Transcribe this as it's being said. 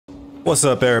What's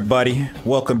up, everybody?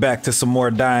 Welcome back to some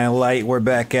more Dying Light. We're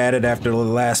back at it after the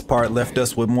last part left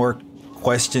us with more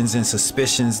questions and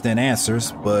suspicions than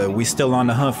answers, but we still on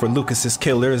the hunt for Lucas's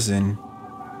killers and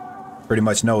pretty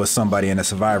much know it's somebody in the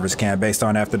survivors camp. Based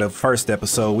on after the first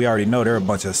episode, we already know there are a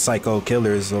bunch of psycho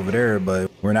killers over there,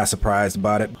 but we're not surprised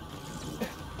about it.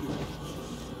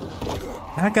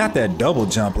 I got that double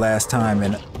jump last time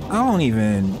and I don't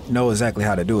even know exactly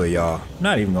how to do it, y'all. I'm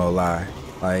not even gonna lie.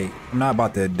 Like, I'm not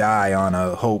about to die on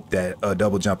a hope that a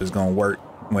double jump is gonna work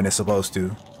when it's supposed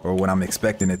to, or when I'm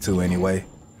expecting it to anyway.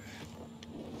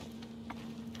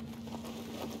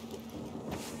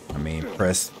 I mean,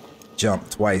 press jump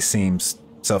twice seems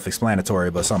self-explanatory,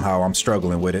 but somehow I'm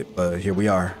struggling with it, but here we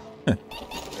are.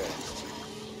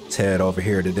 Let's head over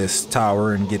here to this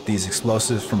tower and get these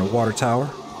explosives from the water tower.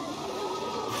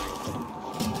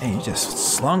 Hey, you just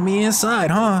slung me inside,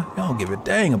 huh? You don't give a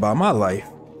dang about my life.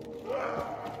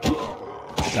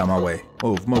 Get out of my way.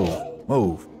 Move, move,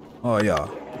 move. Oh,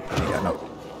 y'all. Ain't got no...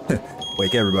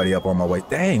 Wake everybody up on my way.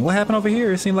 Dang, what happened over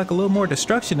here? It seemed like a little more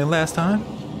destruction than last time.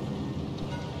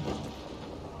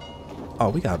 Oh,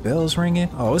 we got bells ringing.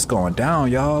 Oh, it's going down,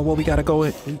 y'all. Well, we gotta go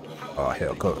in. Oh,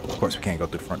 hell, of course we can't go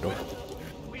through the front door.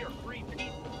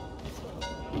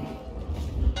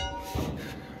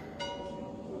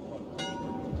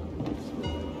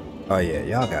 Oh, yeah,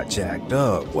 y'all got jacked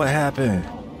up. What happened?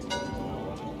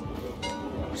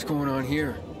 What's going on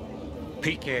here?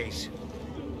 PKs.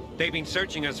 They've been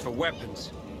searching us for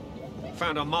weapons.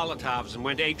 Found our Molotovs and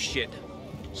went apeshit,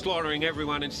 slaughtering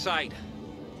everyone in sight.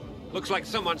 Looks like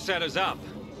someone set us up.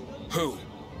 Who?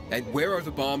 And where are the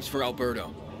bombs for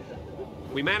Alberto?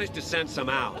 We managed to send some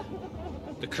out.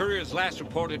 The couriers last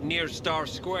reported near Star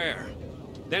Square.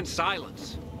 Then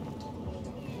silence.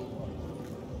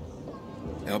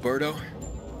 Alberto?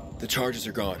 The charges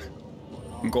are gone.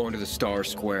 I'm going to the Star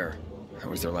Square. That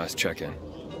was their last check-in.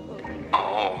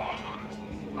 Oh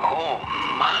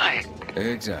my.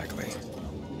 Exactly.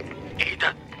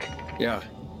 Ada, Yeah.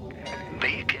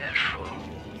 be careful.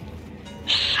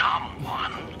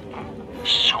 Someone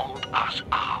sold us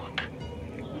out.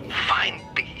 Find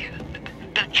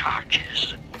the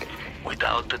charges.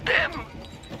 Without them,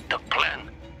 the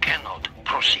plan cannot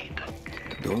proceed.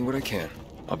 Doing what I can.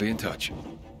 I'll be in touch.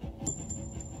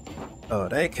 Oh,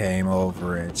 they came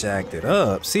over and jacked it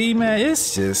up. See, man,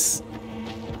 it's just...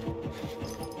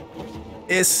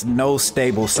 It's no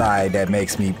stable side that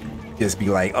makes me just be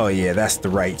like, oh yeah, that's the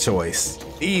right choice.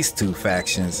 These two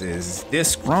factions is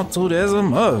disgruntled as a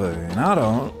mother, and I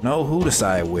don't know who to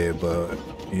side with, but,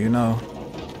 you know,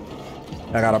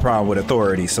 I got a problem with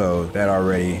authority, so that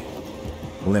already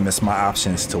limits my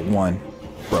options to one.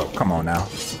 Bro, come on now.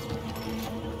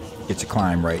 Get your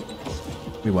climb right.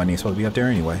 We wasn't even supposed to be up there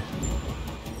anyway.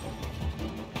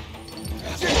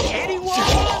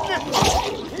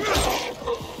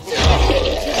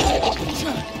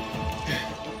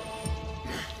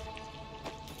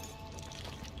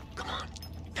 Come on,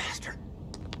 faster.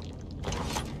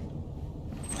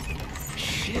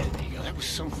 Shit, that was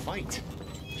some fight.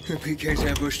 The PKs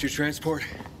ambushed your transport?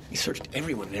 They searched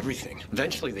everyone and everything.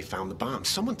 Eventually they found the bomb.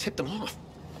 Someone tipped them off.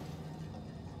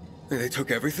 They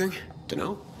took everything?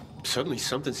 Dunno. Suddenly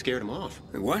something scared them off.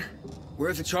 Wait, what? Where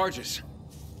are the charges?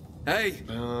 Hey!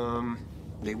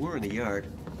 They were in the yard.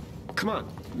 Come on,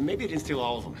 maybe they didn't steal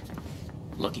all of them.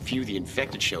 Lucky few of the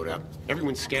infected showed up.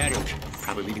 Everyone scattered,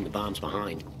 probably leaving the bombs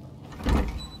behind.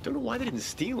 Don't know why they didn't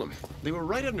steal them. They were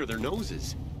right under their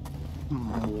noses.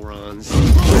 Morons.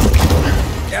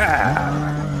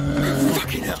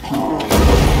 Fucking hell.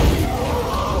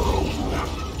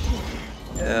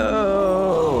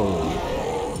 Oh.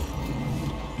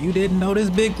 You didn't know this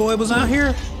big boy was out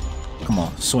here? Come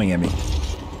on, swing at me.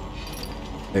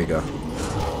 There you go.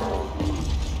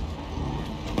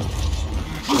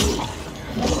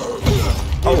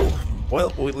 Oh,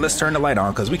 well, let's turn the light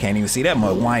on because we can't even see that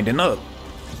mug winding up.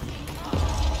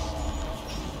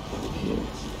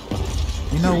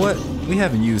 You know what? We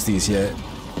haven't used these yet.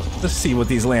 Let's see what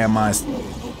these landmines...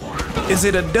 Is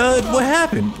it a dud? What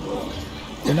happened?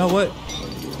 You know what?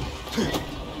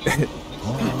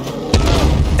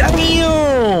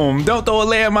 Damn! Don't throw a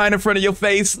landmine in front of your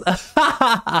face.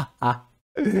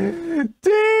 Damn!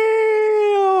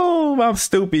 I'm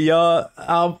stupid, y'all.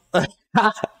 I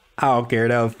don't care.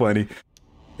 That was funny.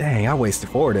 Dang, I wasted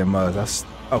 4 of them mugs.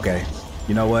 Okay.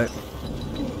 You know what?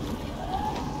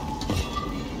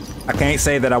 I can't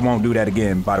say that I won't do that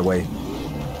again, by the way.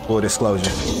 Full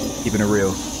disclosure. Keeping it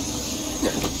real.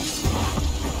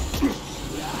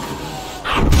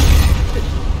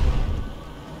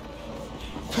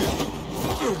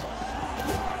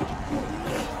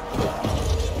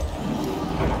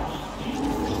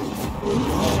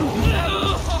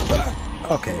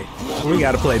 Okay, we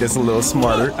gotta play this a little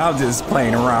smarter. I'm just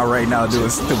playing around right now doing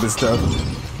stupid stuff.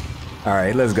 All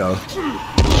right, let's go.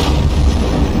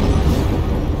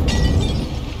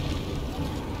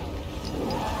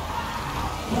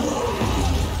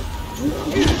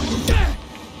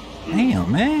 Damn,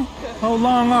 man. Oh,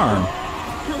 long arm.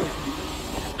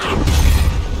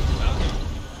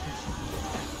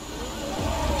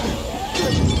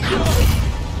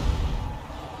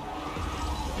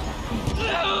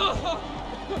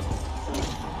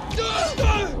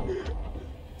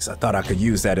 I thought I could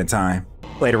use that in time.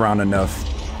 Played around enough.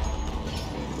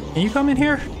 Can you come in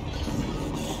here?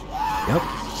 Yep.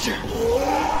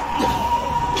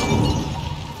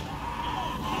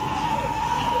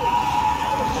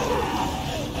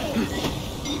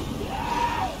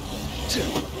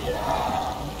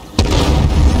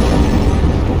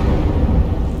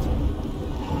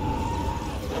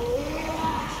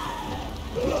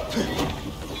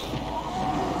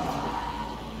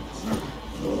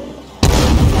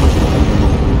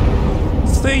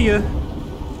 See ya.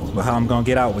 But how I'm gonna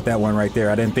get out with that one right there?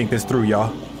 I didn't think this through,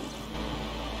 y'all.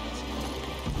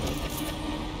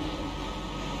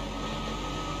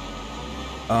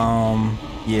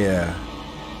 Yeah.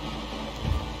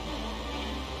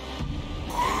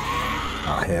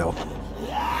 Oh, hell.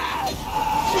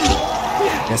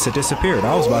 Guess it disappeared.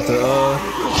 I was about to,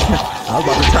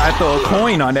 try to throw a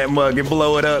coin on that mug and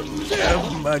blow it up.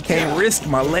 I can't risk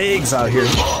my legs out here.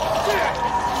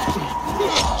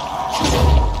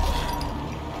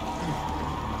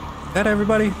 Is that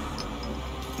everybody?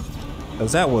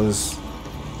 Because that was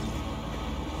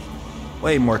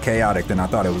way more chaotic than I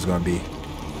thought it was going to be.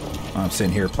 I'm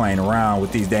sitting here playing around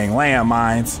with these dang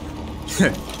landmines.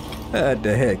 What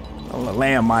the heck? A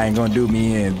landmine going to do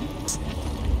me in.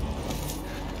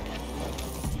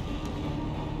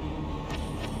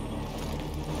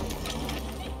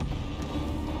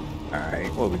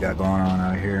 Alright, what we got going on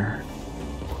out here?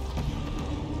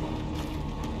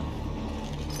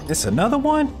 It's another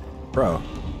one? Bro.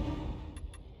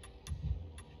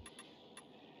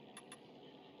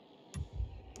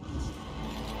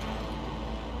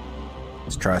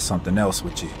 Let's try something else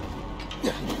with you.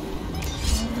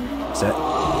 Set.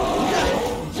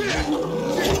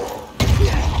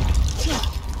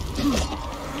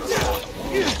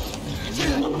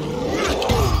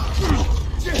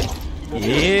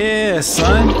 Yeah,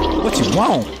 son. What you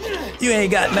want? You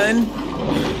ain't got nothing.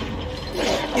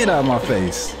 Get out of my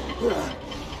face.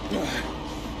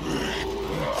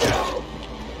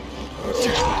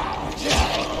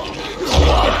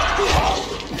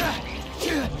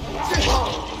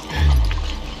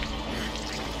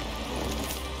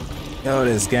 Yo,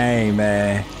 this game,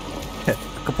 man. I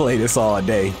could play this all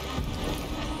day.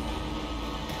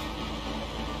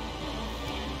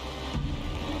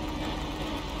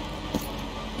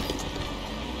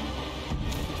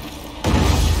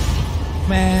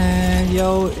 Man,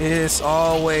 yo, it's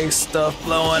always stuff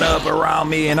blowing up around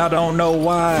me and I don't know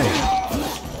why.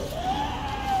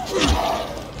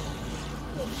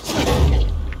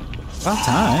 About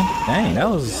time. Dang, that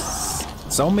was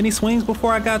so many swings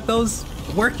before I got those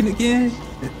working again.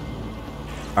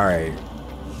 All right,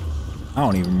 I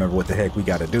don't even remember what the heck we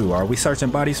got to do. Are we searching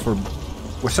bodies for?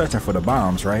 We're searching for the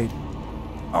bombs, right?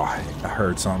 Oh, I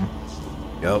heard something.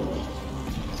 Yep.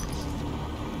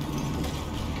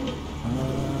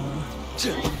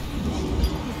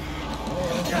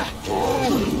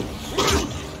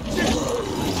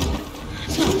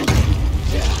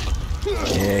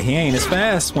 Yeah, he ain't as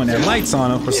fast when that light's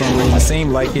on him for some reason. It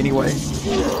seemed like anyway.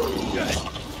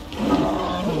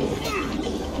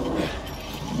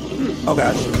 Oh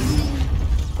god.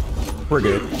 We're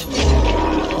good.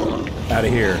 Out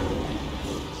of here.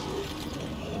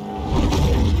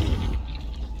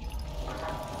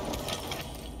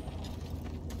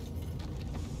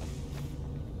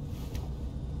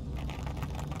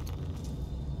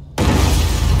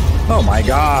 Oh my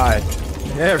god.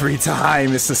 Every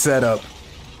time it's a setup.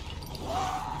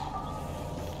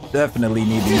 Definitely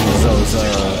need to use those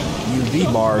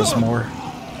UV bars more.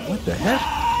 What the heck?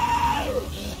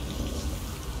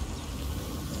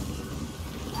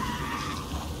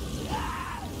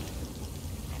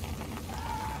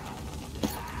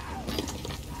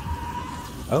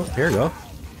 Oh, here we go.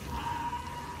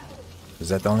 Is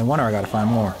that the only one, or I gotta find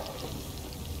more?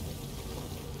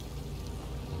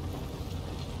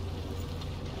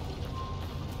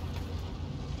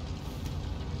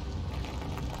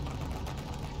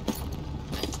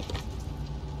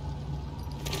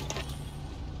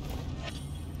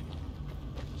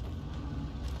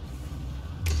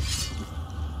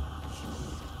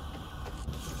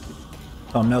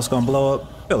 Something else gonna blow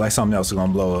up? Feel like something else is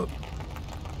gonna blow up.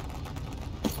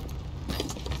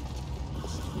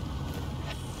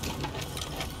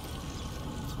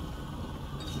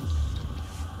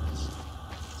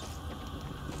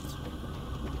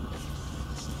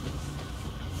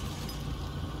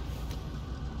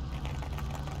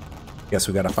 Guess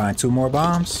we gotta find 2 more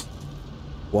bombs.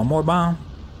 1 more bomb.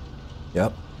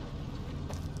 Yep.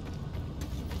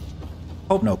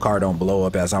 Hope no car don't blow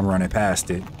up as I'm running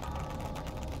past it.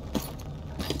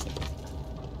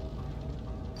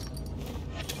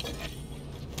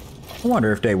 I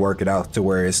wonder if they work it out to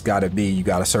where it's gotta be you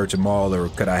gotta search them all, or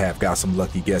could I have got some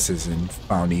lucky guesses and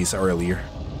found these earlier?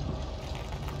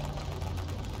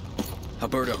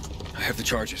 Alberto, I have the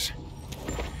charges.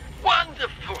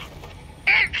 Wonderful.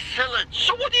 Excellent.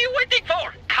 So what are you waiting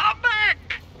for? Come back.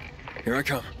 Here I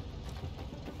come.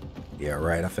 Yeah,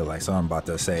 right. I feel like someone about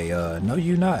to say, no,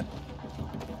 you not.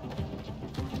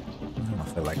 I don't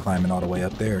feel like climbing all the way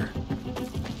up there.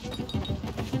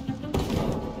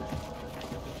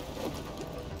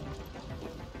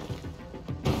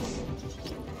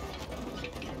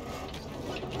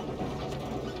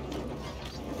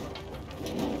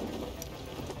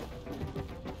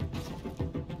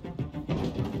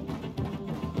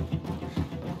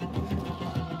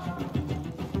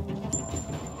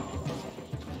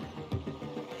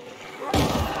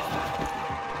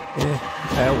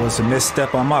 That was a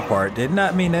misstep on my part. Did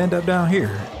not mean to end up down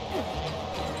here.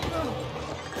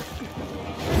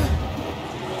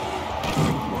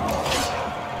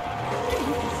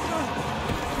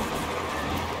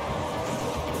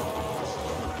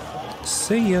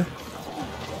 See ya.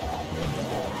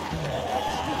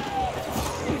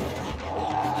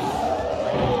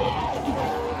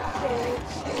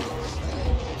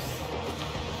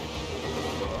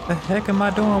 The heck am I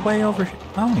doing way over here?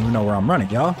 I don't even know where I'm running,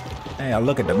 y'all. Hey, I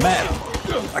look at the map.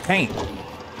 I can't.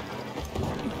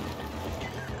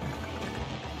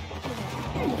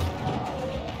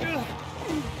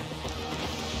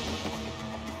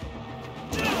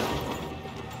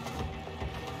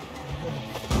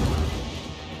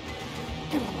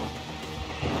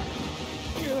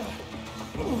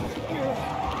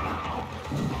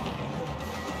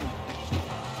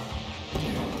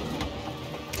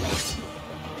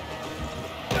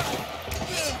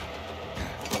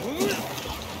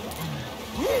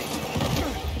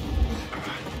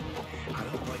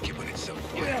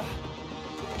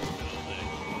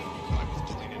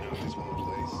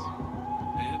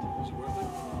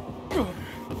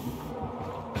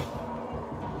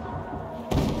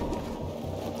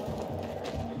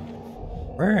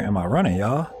 Where am I running,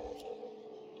 y'all?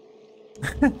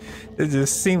 It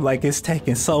just seemed like it's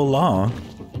taking so long.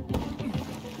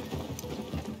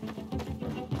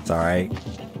 It's alright.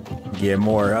 Get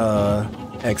more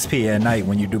XP at night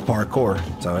when you do parkour.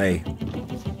 So hey.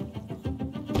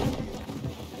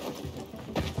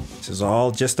 This is all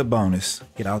just a bonus.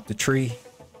 Get out the tree.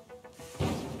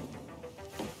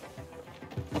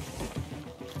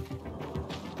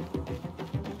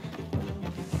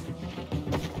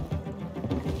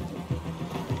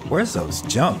 Where's those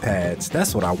jump pads?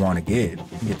 That's what I want to get.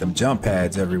 Get them jump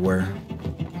pads everywhere.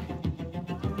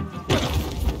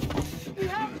 We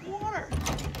have water.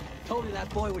 Told you that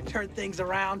boy would turn things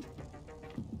around.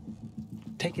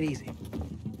 Take it easy.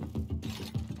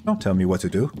 Don't tell me what to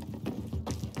do.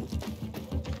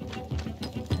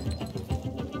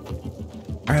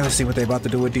 All right, let's see what they about to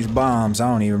do with these bombs. I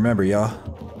don't even remember, y'all.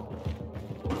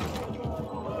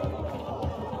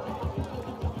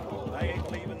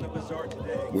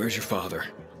 Where's your father?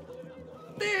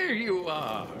 There you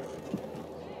are.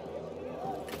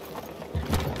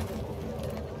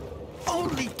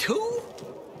 Only 2?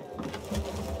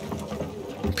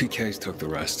 PK's took the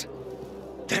rest.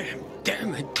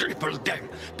 Damn, and triple damn.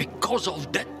 Because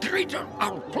of that traitor,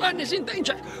 our plan is in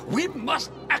danger. We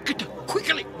must act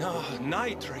quickly. No,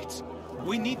 nitrates.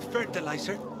 We need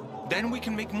fertilizer. Then we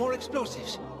can make more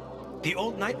explosives. The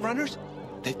old night runners,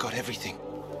 they've got everything.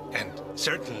 And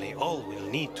certainly all we'll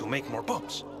need to make more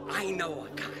bombs. I know a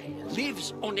guy.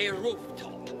 Lives on a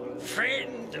rooftop.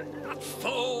 Friend, not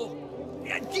foe.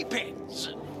 It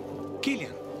depends.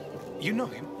 Killian, you know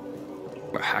him?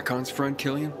 Hakon's friend,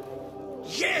 Killian?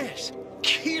 Yes,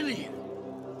 Killian.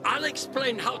 I'll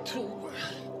explain how to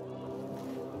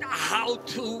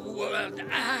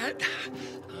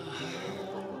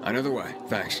I know the way,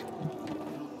 thanks.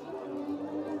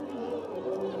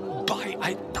 Buy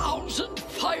 1,000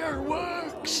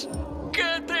 fireworks.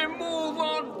 Get a move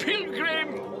on,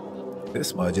 Pilgrim.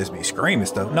 This mud just be screaming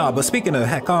stuff. No, but speaking of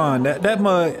Hakon, that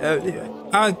mud,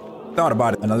 I thought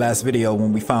about it in the last video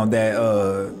when we found that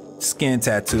skin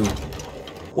tattoo.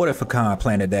 What if Hakon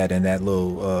planted that in that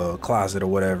little closet or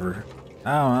whatever?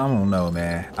 I don't know,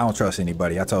 man. I don't trust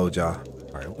anybody. I told y'all.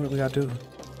 All right, what do we gotta do?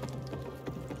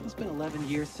 It's been 11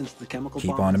 years since the chemical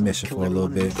Keep bombs on the mission killed for a little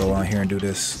everyone in bit. the Go on city. here and do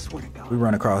this. Swear to God. We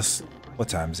run across What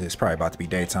time is this? Probably about to be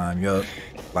daytime. Yup.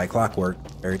 Like clockwork.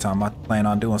 Every time I plan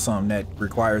on doing something that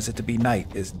requires it to be night,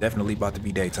 it's definitely about to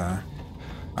be daytime.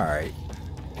 Alright.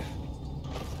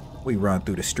 We run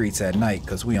through the streets at night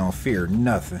because we don't fear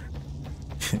nothing.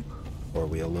 Or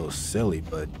we a little silly,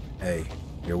 but hey,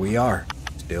 here we are.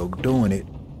 Still doing it.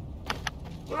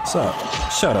 What's up?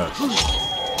 Shut up.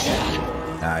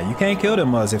 Nah, you can't kill them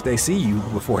mugs if they see you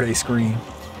before they scream.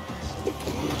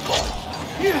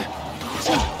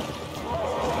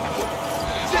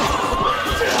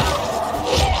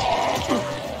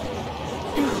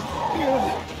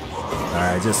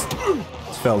 Alright, just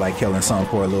felt like killing something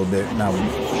for a little bit. Now we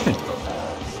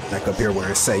back up here where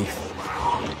it's safe.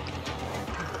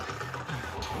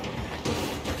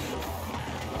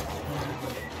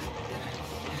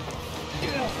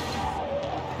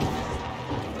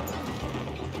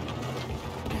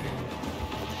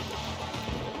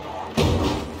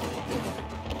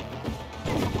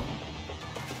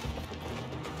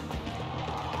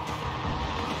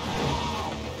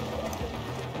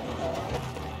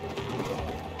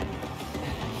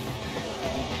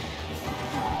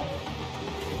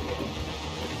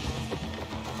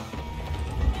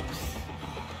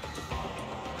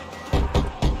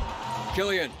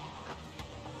 Killian!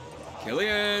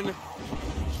 Killian!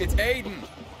 It's Aiden!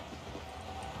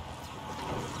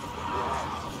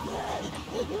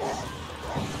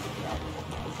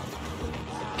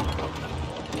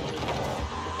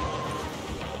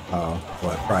 Oh,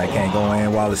 what? Probably can't go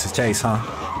in while this is Chase, huh?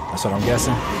 That's what I'm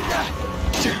guessing.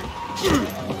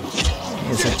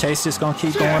 Is the Chase just gonna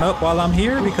keep going up while I'm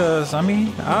here? Because, I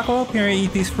mean, I'll go up here and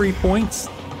eat these free points.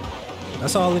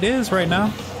 That's all it is right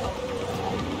now.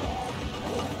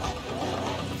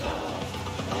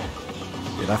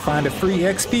 Did I find a free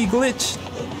XP glitch?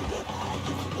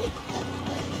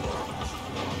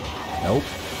 Nope.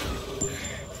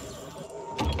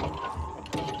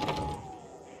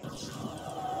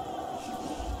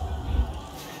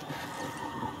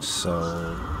 So,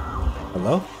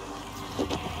 hello?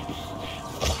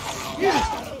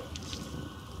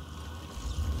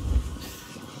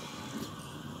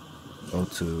 Go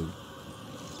to...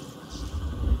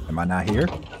 Am I not here?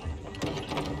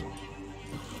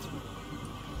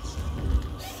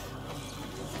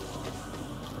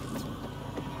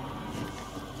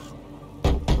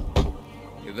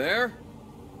 You there?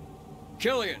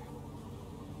 Killian!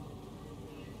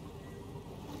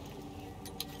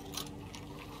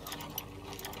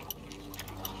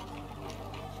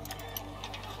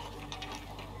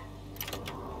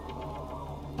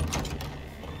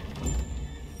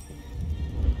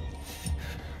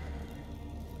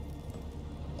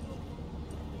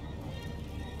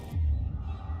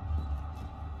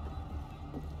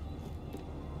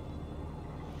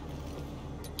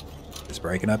 Just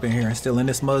breaking up in here and still in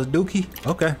this mud's dookie?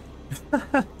 Okay.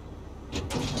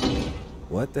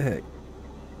 What the heck?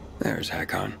 There's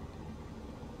Harran.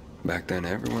 Back then,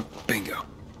 everyone... Bingo.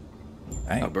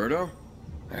 Dang. Alberto,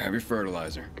 I have your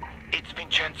fertilizer. It's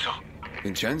Vincenzo.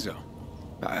 Vincenzo?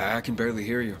 I can barely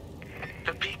hear you.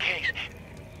 The PKs.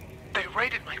 They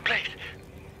raided my place.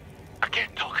 I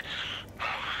can't talk.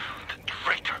 The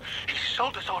traitor. He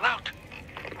sold us all out.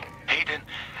 Hayden,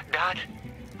 Dad,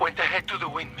 went ahead to the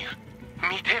windmill.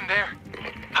 Meet him there.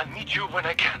 I'll meet you when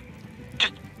I can.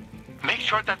 Just make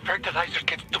sure that fertilizer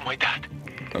gets to my dad.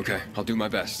 Okay, I'll do my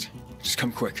best. Just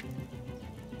come quick.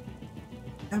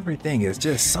 Everything is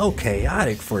just so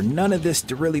chaotic for none of this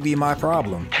to really be my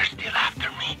problem. They're still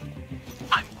after me.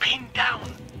 I'm pinned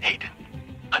down, Hayden.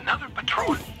 Another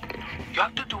patrol. You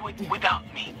have to do it without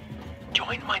me.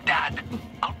 Join my dad.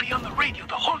 I'll be on the radio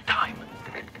the whole time.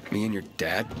 Me and your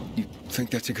dad? You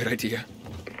think that's a good idea?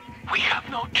 We have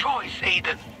no choice,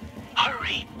 Aiden.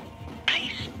 Hurry,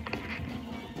 please.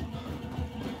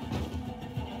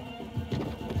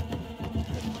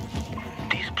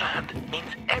 This plan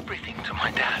means everything to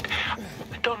my dad.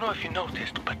 I don't know if you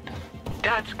noticed, but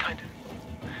Dad's kind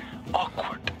of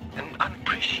awkward and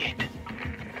unappreciated.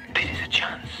 This is a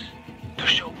chance to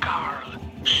show Carl,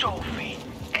 Sophie,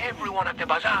 everyone at the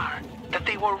bazaar that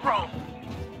they were wrong.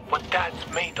 What Dad's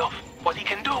made of, what he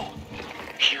can do.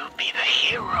 He'll be the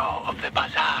hero of the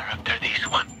bazaar after this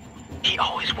one. He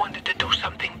always wanted to do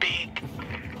something big.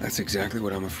 That's exactly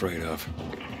what I'm afraid of.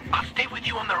 I'll stay with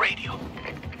you on the radio.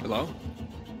 Hello?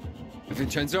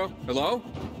 Vincenzo? Hello?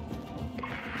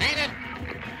 Aiden!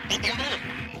 You did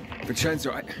it!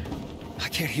 Vincenzo, I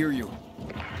can't hear you.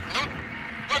 No,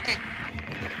 okay.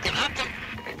 It happened.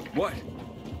 What?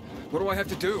 What do I have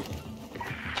to do?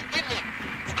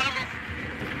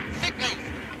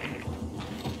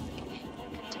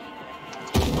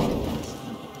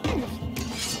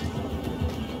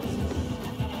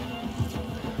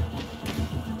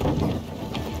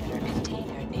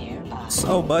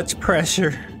 So much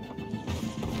pressure.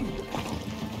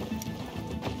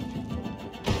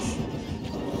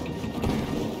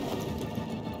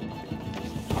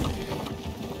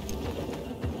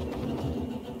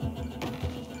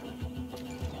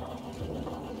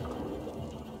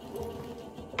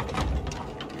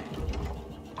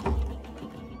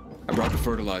 I brought the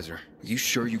fertilizer. Are you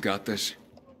sure you got this?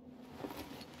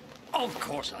 Of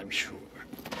course I'm sure.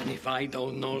 And if I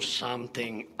don't know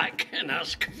something, I can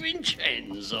ask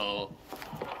Vincenzo.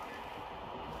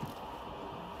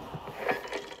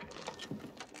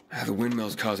 The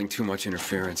windmill's causing too much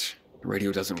interference. The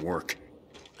radio doesn't work.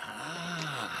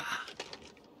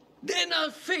 Then I'll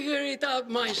figure it out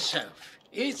myself.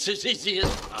 It's as easy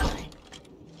as pie.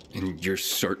 And you're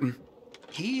certain?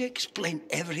 He explained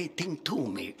everything to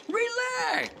me.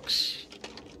 Relax.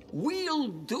 We'll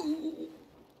do.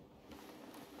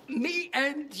 Me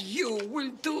and you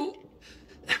will do.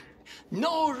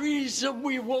 No reason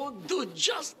we won't do,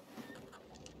 just.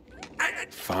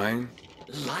 Fine.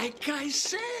 Like I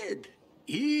said,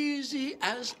 easy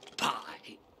as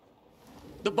pie.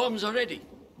 The bombs are ready.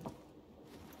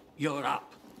 You're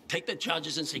up. Take the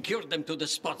charges and secure them to the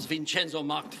spots Vincenzo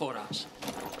marked for us.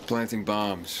 Planting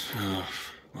bombs.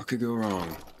 What could go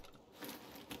wrong?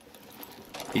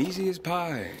 Easy as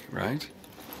pie, right?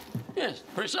 Yes,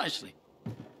 precisely.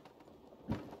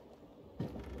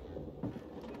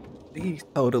 He's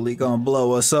totally gonna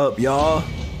blow us up, y'all.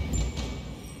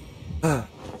 At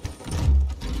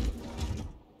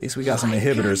least we got some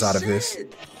inhibitors out of this.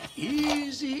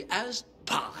 Easy as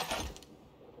pie.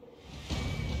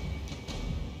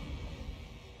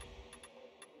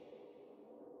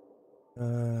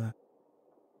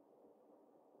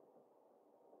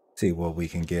 See what we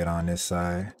can get on this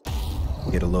side.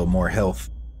 Get a little more health.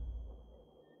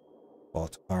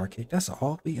 Vault power kick. That's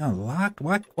all we unlocked?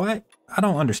 What? I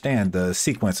don't understand the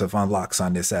sequence of unlocks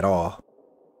on this at all.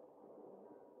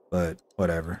 But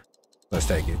whatever. Let's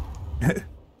take it.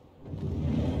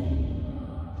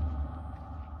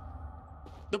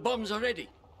 The bombs are ready.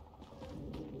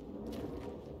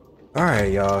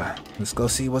 Alright, y'all. Let's go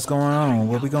see what's going on.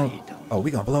 What we gonna... Oh,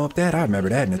 we gonna blow up that? I remember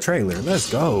that in the trailer. Let's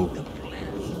go.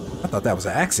 I thought that was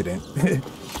an accident.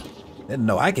 Didn't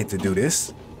know I get to do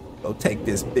this. Go take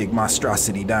this big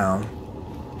monstrosity down.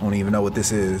 Don't even know what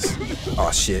this is. Oh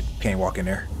shit, can't walk in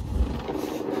there.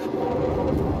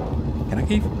 Can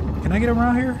I get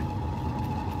around here?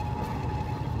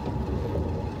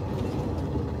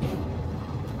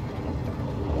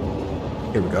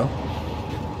 Here we go.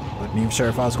 Wasn't even sure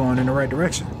if I was going in the right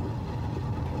direction.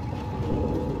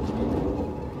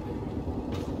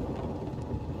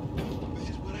 This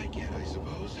is what I get, I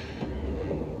suppose.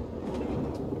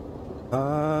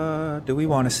 Do we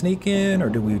want to sneak in or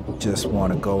do we just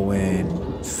want to go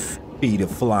in feet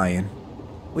of flying?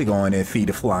 We going in feet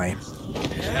of flying.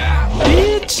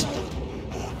 Bitch!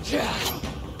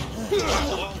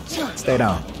 Stay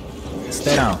down.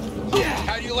 Stay down.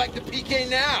 How do you like the PK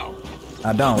now?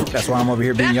 I don't. That's why I'm over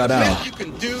here beating y'all down. That's the best you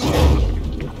can do.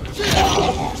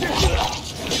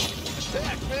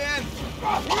 Back, man.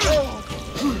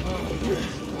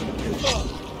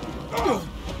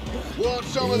 Want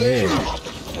some of this?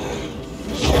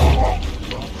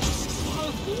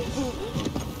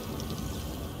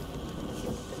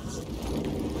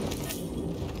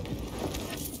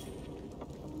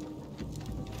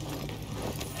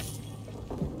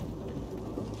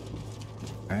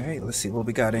 Alright, let's see what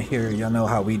we got in here. Y'all know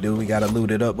how we do. We gotta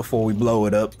loot it up before we blow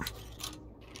it up.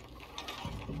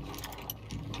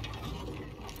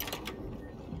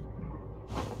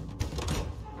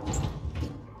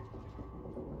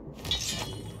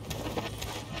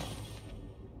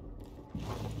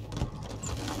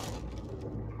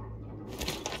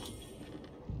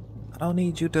 I don't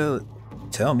need you to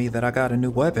tell me that I got a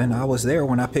new weapon. I was there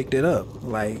when I picked it up.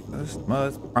 Like, this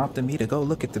must prompted me to go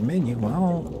look at the menu. I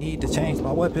don't need to change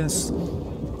my weapons.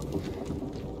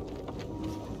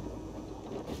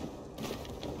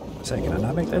 Say, can I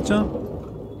not make that jump?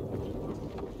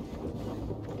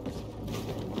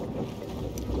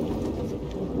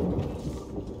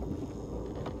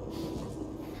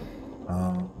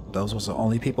 Those was the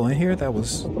only people in here that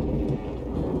was...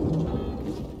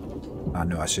 I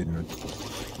knew I shouldn't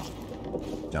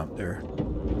have jumped there.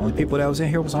 Only people that was in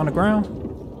here was on the ground.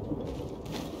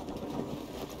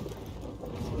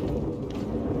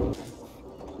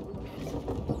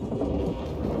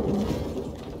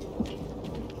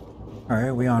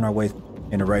 Alright, we on our way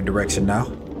in the right direction now.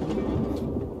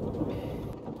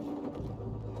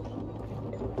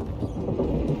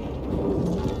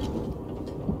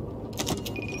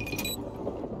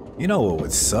 You know what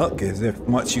would suck is if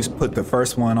once you put the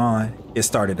first one on, it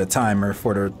started a timer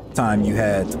for the time you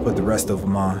had to put the rest of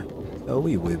them on. So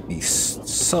we would be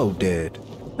so dead.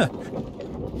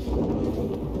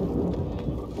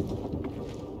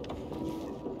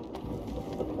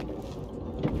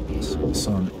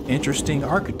 Some interesting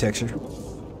architecture.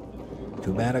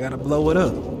 Too bad I gotta blow it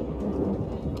up.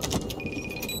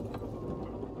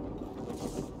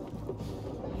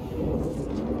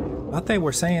 I thought they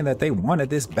were saying that they wanted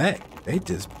this back. They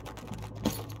just...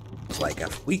 It's like,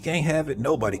 if we can't have it,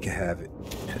 nobody can have it.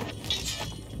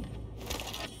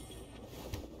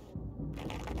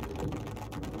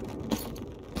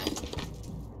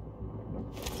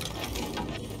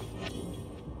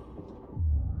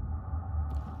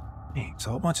 Dang, there's a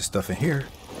whole bunch of stuff in here.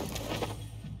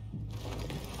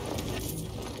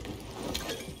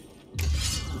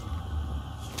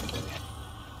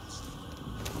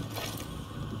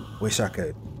 Wish I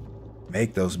could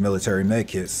make those military med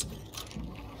kits.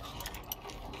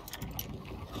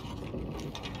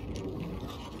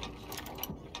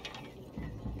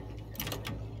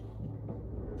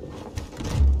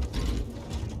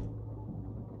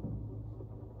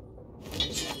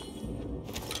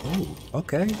 Oh,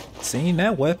 okay. Seen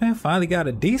that weapon. Finally got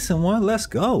a decent one. Let's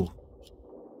go.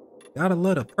 Gotta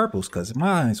love the purples because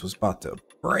mine was about to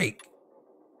break.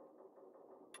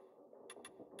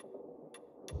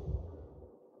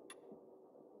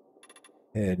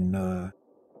 And I'm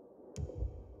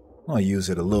gonna use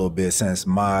it a little bit since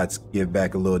mods give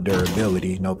back a little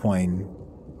durability. No point in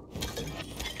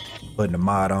putting the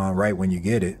mod on right when you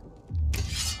get it.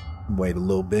 Wait a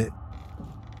little bit.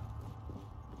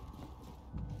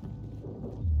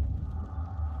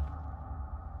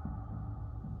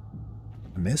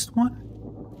 I missed one?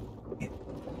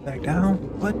 Back down?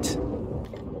 What?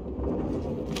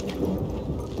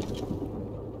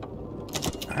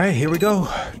 Alright, here we go.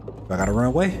 I gotta run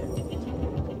away?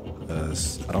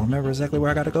 Because I don't remember exactly where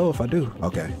I gotta go if I do.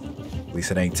 Okay. At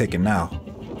least it ain't ticking now.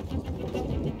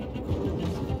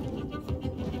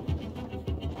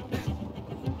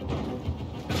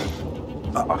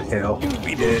 Oh, hell.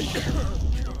 We did.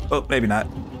 Oh, maybe not.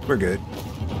 We're good.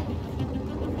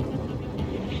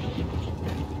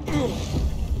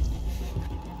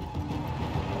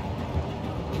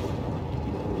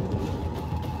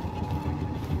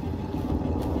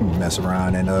 Mess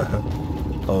around and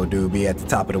old dude be at the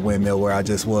top of the windmill where I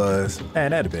just was. Man,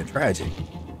 that'd have been tragic.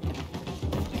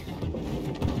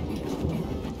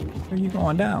 Where are you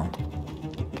going down?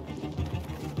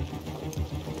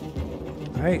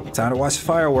 Alright, time to watch the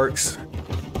fireworks.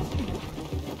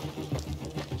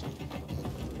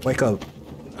 Wake up.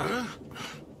 Huh?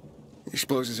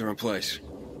 Explosives are in place.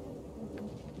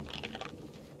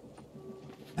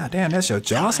 God damn, that's your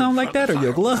jaw sound like that or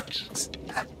your gloves?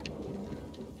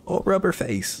 Old rubber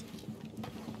face.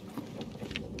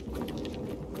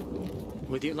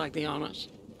 Would you like the honors?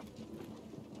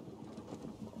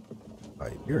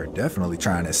 You're definitely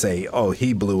trying to say, oh,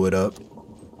 he blew it up.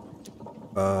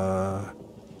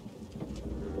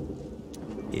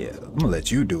 Yeah, I'm gonna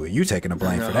let you do it. You taking the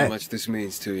blame for I know that. how much this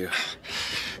means to you.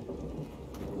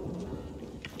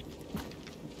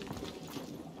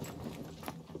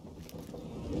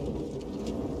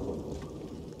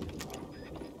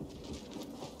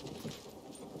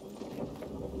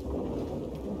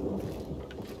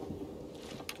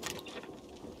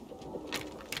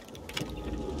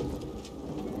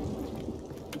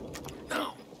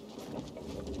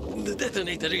 The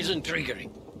detonator isn't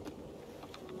triggering.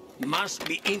 Must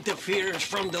be interference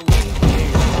from the wind.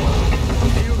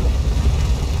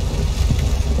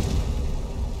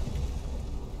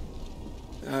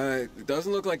 It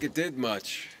doesn't look like it did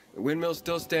much. The windmill's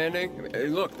still standing. Hey,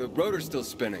 look, the rotor's still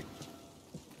spinning.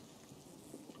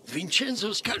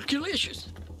 Vincenzo's calculations.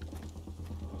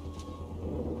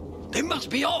 They must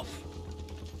be off.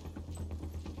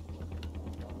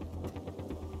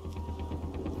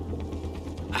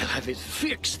 I'll have it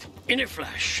fixed in a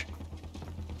flash.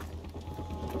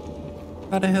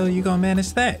 How the hell are you gonna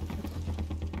manage that?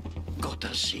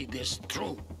 Gotta see this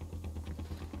through.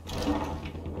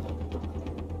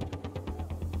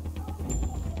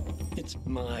 It's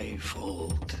my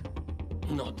fault,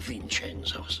 not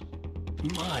Vincenzo's.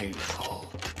 My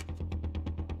fault.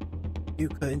 You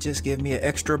couldn't just give me an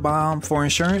extra bomb for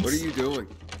insurance? What are you doing?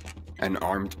 An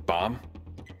armed bomb?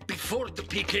 Before the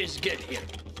PKs get here,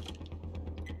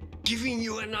 giving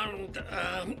you an armed,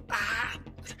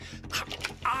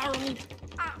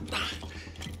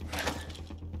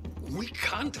 we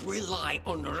can't rely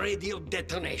on radio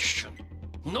detonation.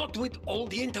 Not with all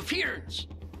the interference.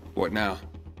 What now?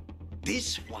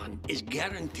 This one is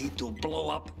guaranteed to blow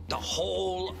up the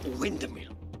whole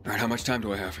windmill. All right, how much time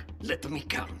do I have? Let me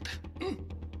count.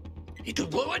 It'll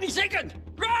blow any second.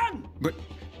 Run! But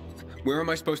where am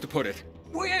I supposed to put it?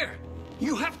 Where?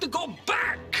 You have to go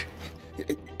back.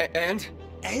 And?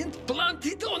 And plant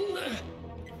it on.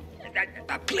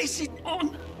 Place it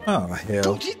on. Oh hell.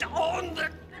 Put it on the.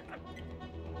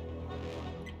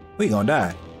 We gonna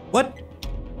die. What?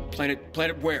 Plant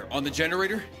it where? On the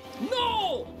generator?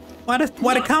 No! Why the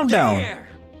Not countdown? there.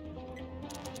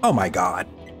 Oh my god.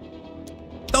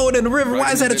 Throw it in the river.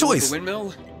 Why is that a choice? The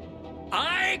windmill?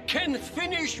 I can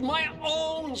finish my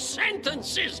own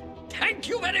sentences. Thank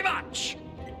you very much.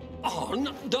 On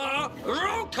the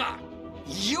rota.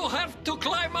 You have to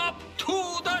climb up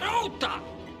to the rota.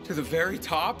 To the very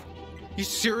top? You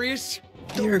serious?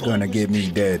 You're gonna get me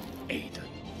dead. Aiden,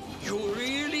 you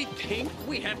really think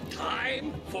we have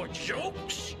time for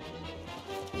jokes?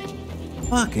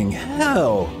 Fucking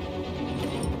hell.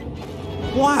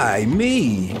 Why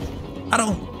me? I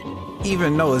don't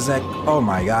even know exact. Oh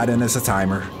my god, and it's a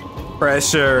timer.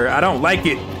 Pressure. I don't like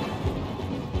it.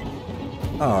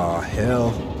 Oh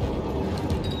hell.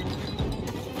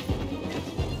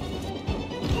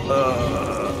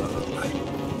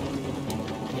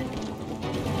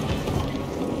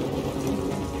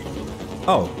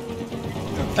 Oh.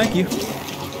 Thank you.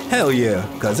 Hell yeah,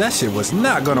 cause that shit was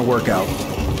not gonna work out.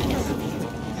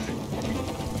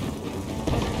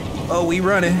 Oh, we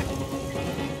running.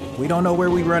 We don't know where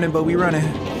we running, but we running.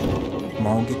 Come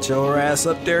on, get your ass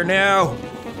up there now.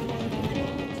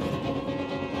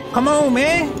 Come on,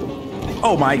 man.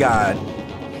 Oh my god.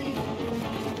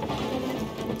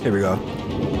 Here we go.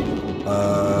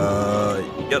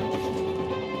 Yep.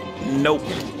 Nope.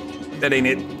 That ain't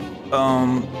it.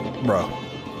 Bro.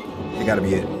 It gotta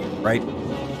be it, right?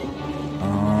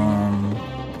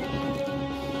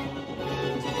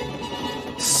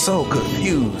 So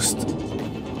confused.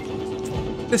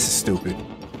 This is stupid.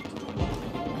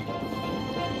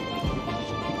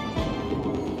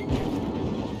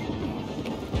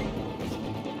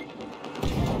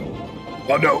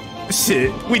 Oh no.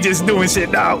 Shit. We just doing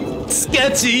shit now.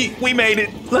 Sketchy. We made it.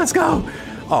 Let's go.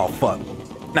 Oh fuck.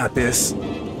 Not this.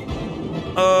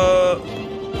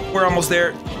 We're almost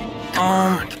there. Come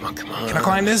on. Can I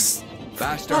climb this?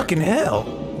 Faster. Fucking hell.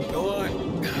 Go on.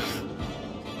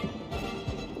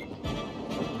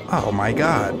 Oh my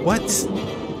god. What?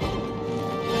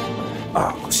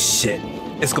 Oh shit.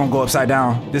 It's gonna go upside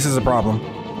down. This is a problem.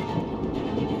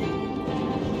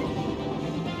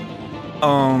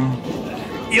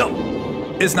 Yep.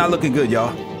 It's not looking good,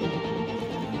 y'all.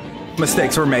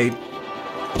 Mistakes were made.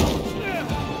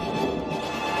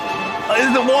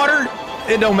 Is the water?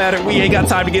 It don't matter. We ain't got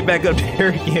time to get back up there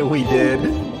again. We did.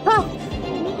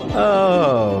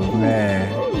 Oh,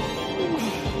 man.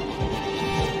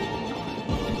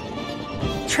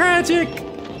 Tragic.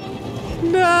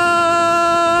 No.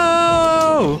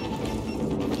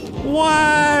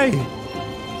 Why?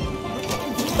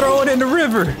 Throw it in the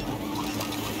river.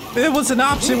 If it was an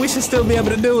option, we should still be able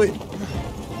to do it.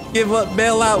 Give up,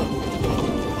 bail out.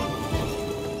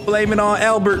 Blame it on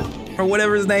Albert or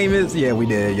whatever his name is. Yeah, we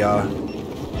did, y'all.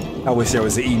 I wish there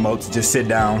was an emote to just sit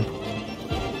down.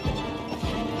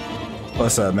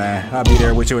 What's up, man? I'll be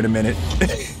there with you in a minute.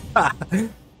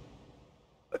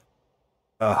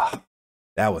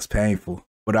 That was painful.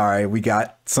 But all right, we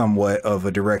got somewhat of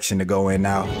a direction to go in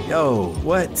now. Yo,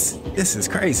 what? This is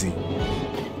crazy.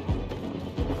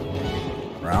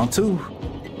 Round 2.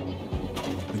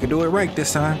 We can do it right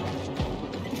this time.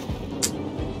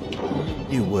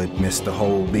 You would miss the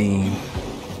whole beam.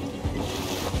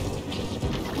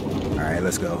 Alright,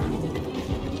 let's go.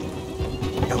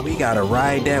 Yo, we gotta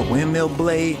ride that windmill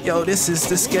blade. Yo, this is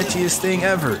the sketchiest thing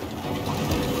ever.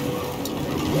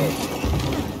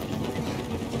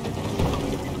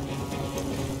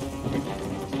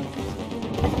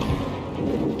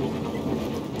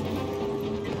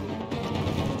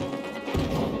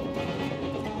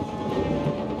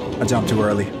 I jumped too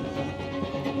early.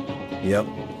 Yep.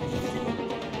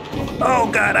 Oh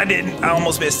god, I didn't. I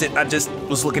almost missed it. I just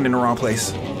was looking in the wrong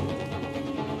place.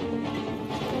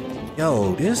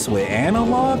 Yo, this with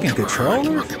analog and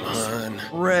controller? Come on.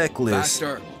 Reckless.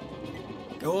 Faster.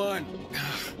 Go on.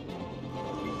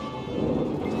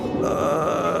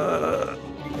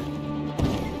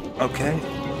 Okay.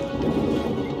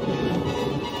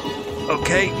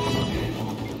 Okay.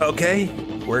 Okay.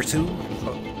 Where to?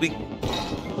 We.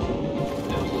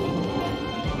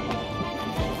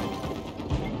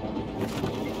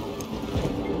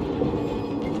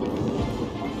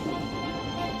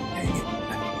 Dang it.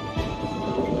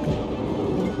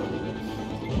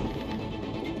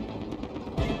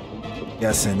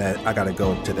 Guessing that I gotta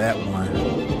go to that one.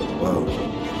 Whoa.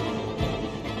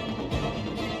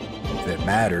 If it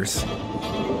matters.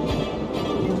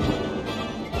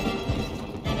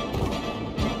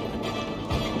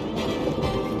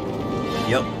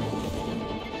 Yep.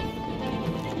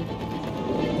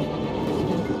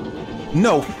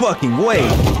 No fucking way.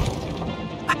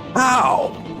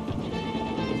 Ow.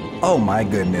 Oh my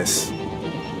goodness.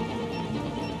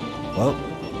 Well,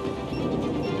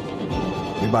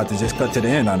 we about to just cut to the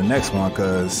end on the next one,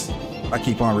 because if I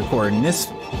keep on recording this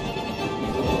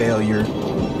failure,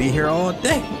 be here all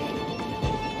day.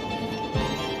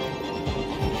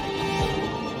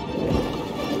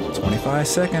 "25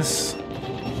 seconds.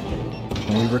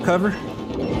 Can we recover?"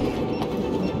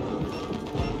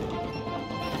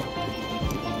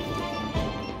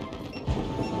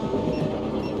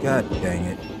 God dang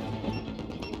it.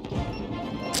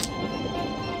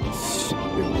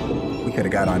 Shoot. We could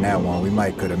have got on that one. We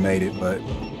might could have made it, but...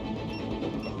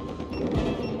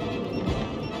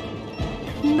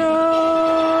 No!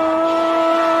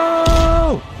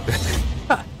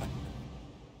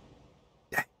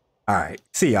 Alright,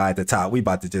 see y'all at the top. We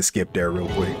about to just skip there real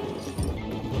quick.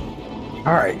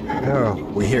 Alright,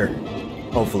 we're here.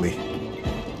 Hopefully.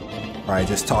 Alright,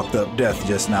 just talked up death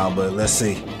just now, but let's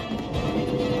see.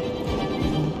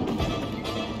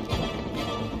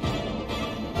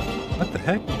 What the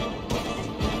heck?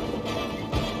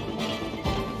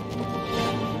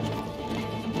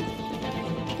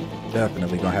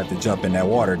 Definitely gonna have to jump in that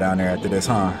water down there after this,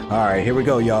 huh? Alright, here we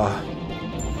go, y'all.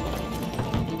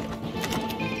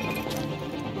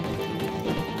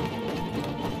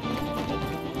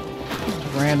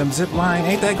 Random zip line,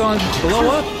 ain't that gonna blow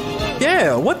up?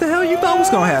 Yeah, what the hell you thought was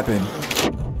gonna happen?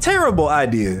 Terrible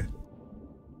idea.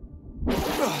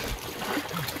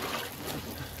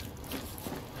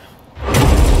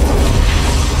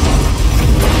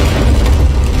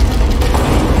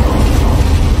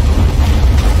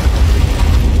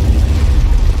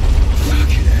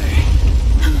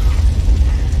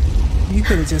 You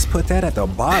could have just put that at the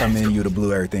bottom and you'd have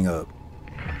blew everything up.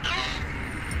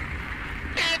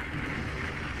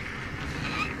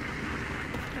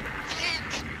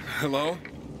 Hello?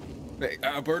 Hey,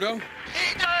 Alberto?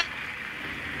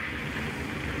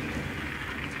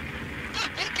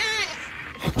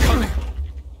 I'm coming.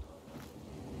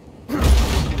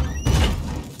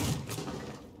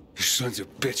 You sons of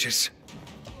bitches.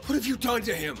 What have you done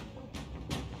to him?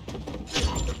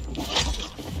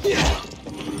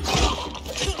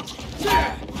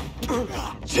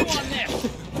 Chew on this.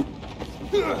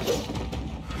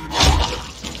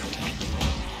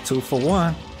 2 for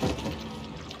 1.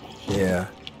 Yeah.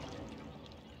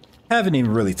 Haven't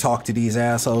even really talked to these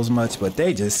assholes much, but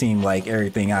they just seem like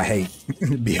everything I hate,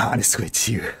 to be honest with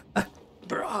you.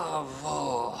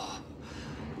 Bravo.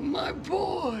 My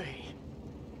boy.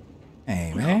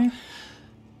 Hey, man.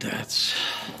 That's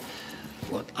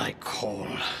what I call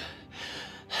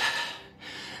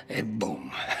a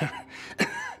boom.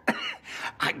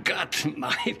 I got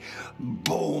my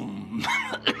boom.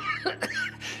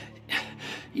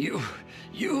 You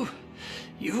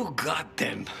got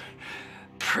them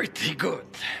pretty good,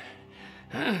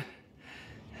 huh?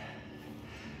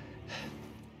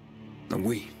 And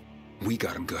we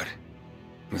got him good.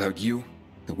 Without you,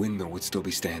 the windmill would still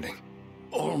be standing.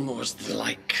 Almost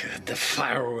like the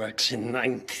fireworks in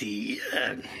 90,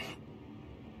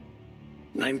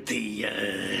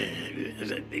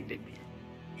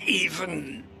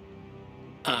 even...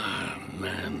 Ah,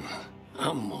 man,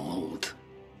 I'm old.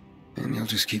 And you'll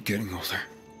just keep getting older.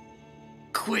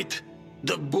 Quit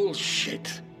the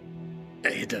bullshit,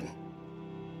 Aiden.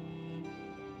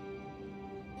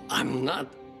 I'm not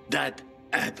that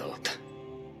adult.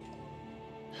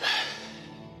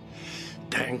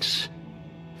 Thanks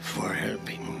for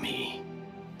helping me.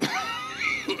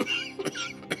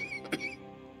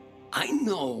 I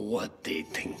know what they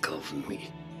think of me.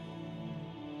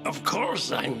 Of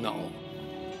course I know.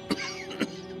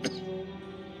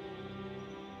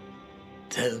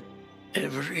 Tell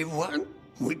everyone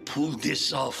we pulled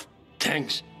this off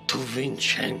thanks to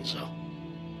Vincenzo.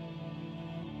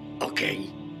 Okay?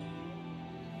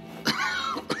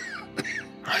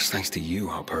 That's thanks to you,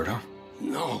 Alberto.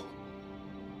 No.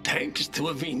 Thanks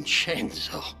to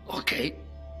Vincenzo, okay?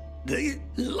 They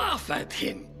laugh at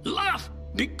him. Laugh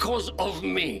because of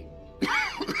me.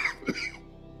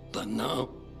 But now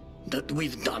that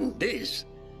we've done this,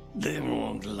 they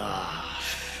won't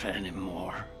laugh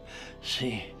anymore.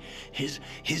 See, his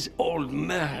old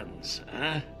man's,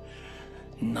 huh?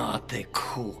 Not a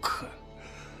cook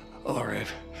or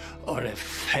a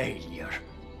failure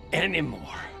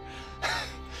anymore.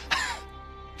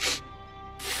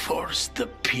 Force the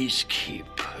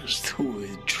peacekeepers to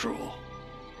withdraw.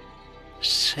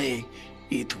 Say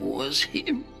it was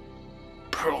him.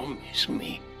 Promise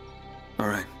me. All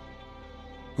right.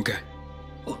 Okay.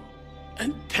 Oh,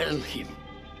 and tell him.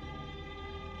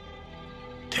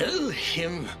 Tell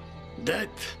him that...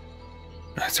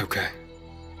 That's okay.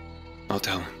 I'll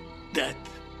tell him. that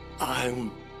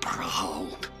I'm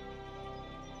proud.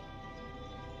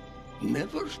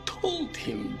 Never told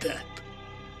him that.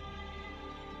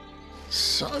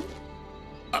 Son,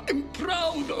 I'm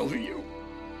proud of you.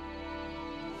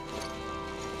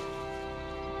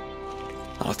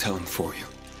 I'll tell him for you.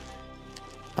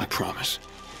 I promise.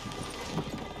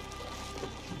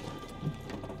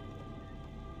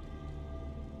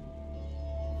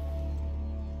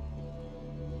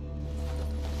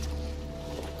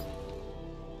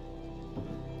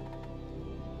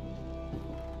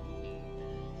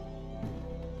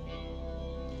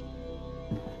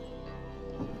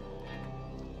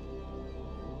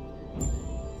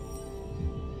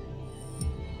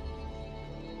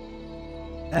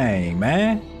 Dang,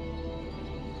 man.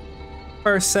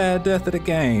 First sad death of the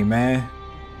game, man.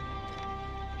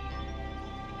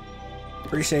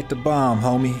 Appreciate the bomb,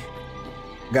 homie.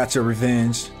 Got your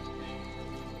revenge.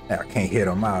 I can't hit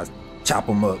them. I'll chop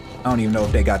them up. I don't even know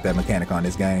if they got that mechanic on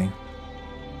this game.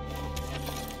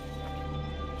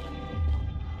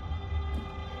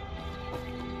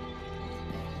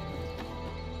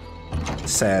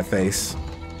 Sad face.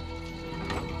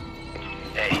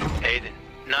 Hey, Aiden.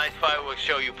 Nice fireworks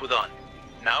show you put on.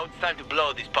 Now it's time to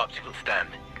blow this popsicle stand.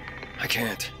 I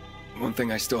can't. One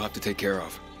thing I still have to take care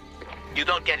of. You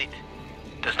don't get it.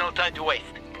 There's no time to waste.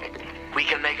 We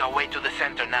can make our way to the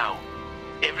center now.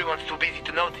 Everyone's too busy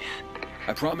to notice.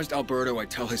 I promised Alberto I'd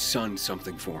tell his son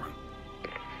something for him.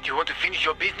 Do you want to finish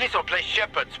your business or play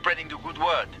shepherd, spreading the good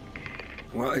word?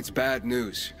 Well, it's bad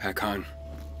news, Harran.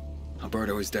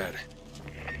 Alberto is dead.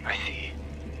 I see.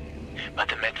 But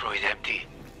the metro is empty.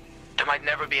 There might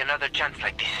never be another chance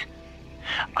like this.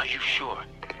 Are you sure?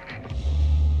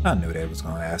 I knew they was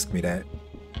gonna ask me that.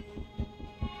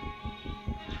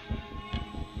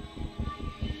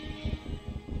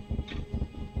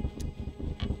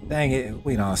 Dang it,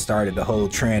 we done started the whole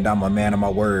trend. I'm a man of my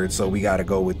word, so we gotta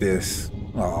go with this.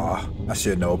 Aw, I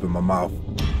shouldn't have opened my mouth.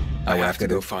 I have to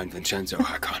go find Vincenzo,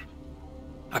 Harran.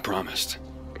 I promised.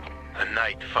 A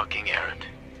night fucking errand.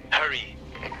 Hurry.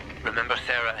 Remember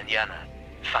Sarah and Yana.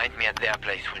 Find me at their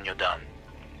place when you're done.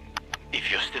 If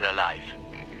you're still alive.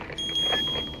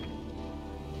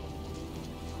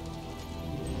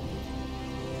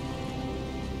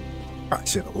 I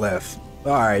should have left.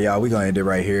 Alright, y'all, we gonna end it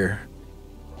right here.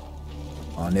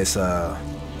 On this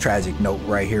tragic note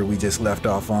right here we just left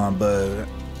off on, but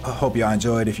I hope y'all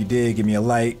enjoyed. If you did, give me a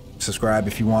like, subscribe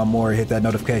if you want more, hit that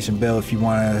notification bell if you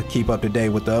want to keep up to date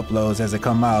with the uploads as they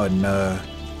come out, and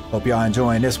hope y'all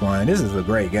enjoying this one. This is a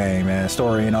great game, man.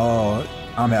 Story and all,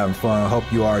 I'm having fun.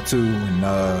 Hope you are too, and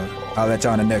I'll let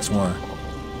y'all in the next one.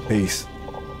 Peace.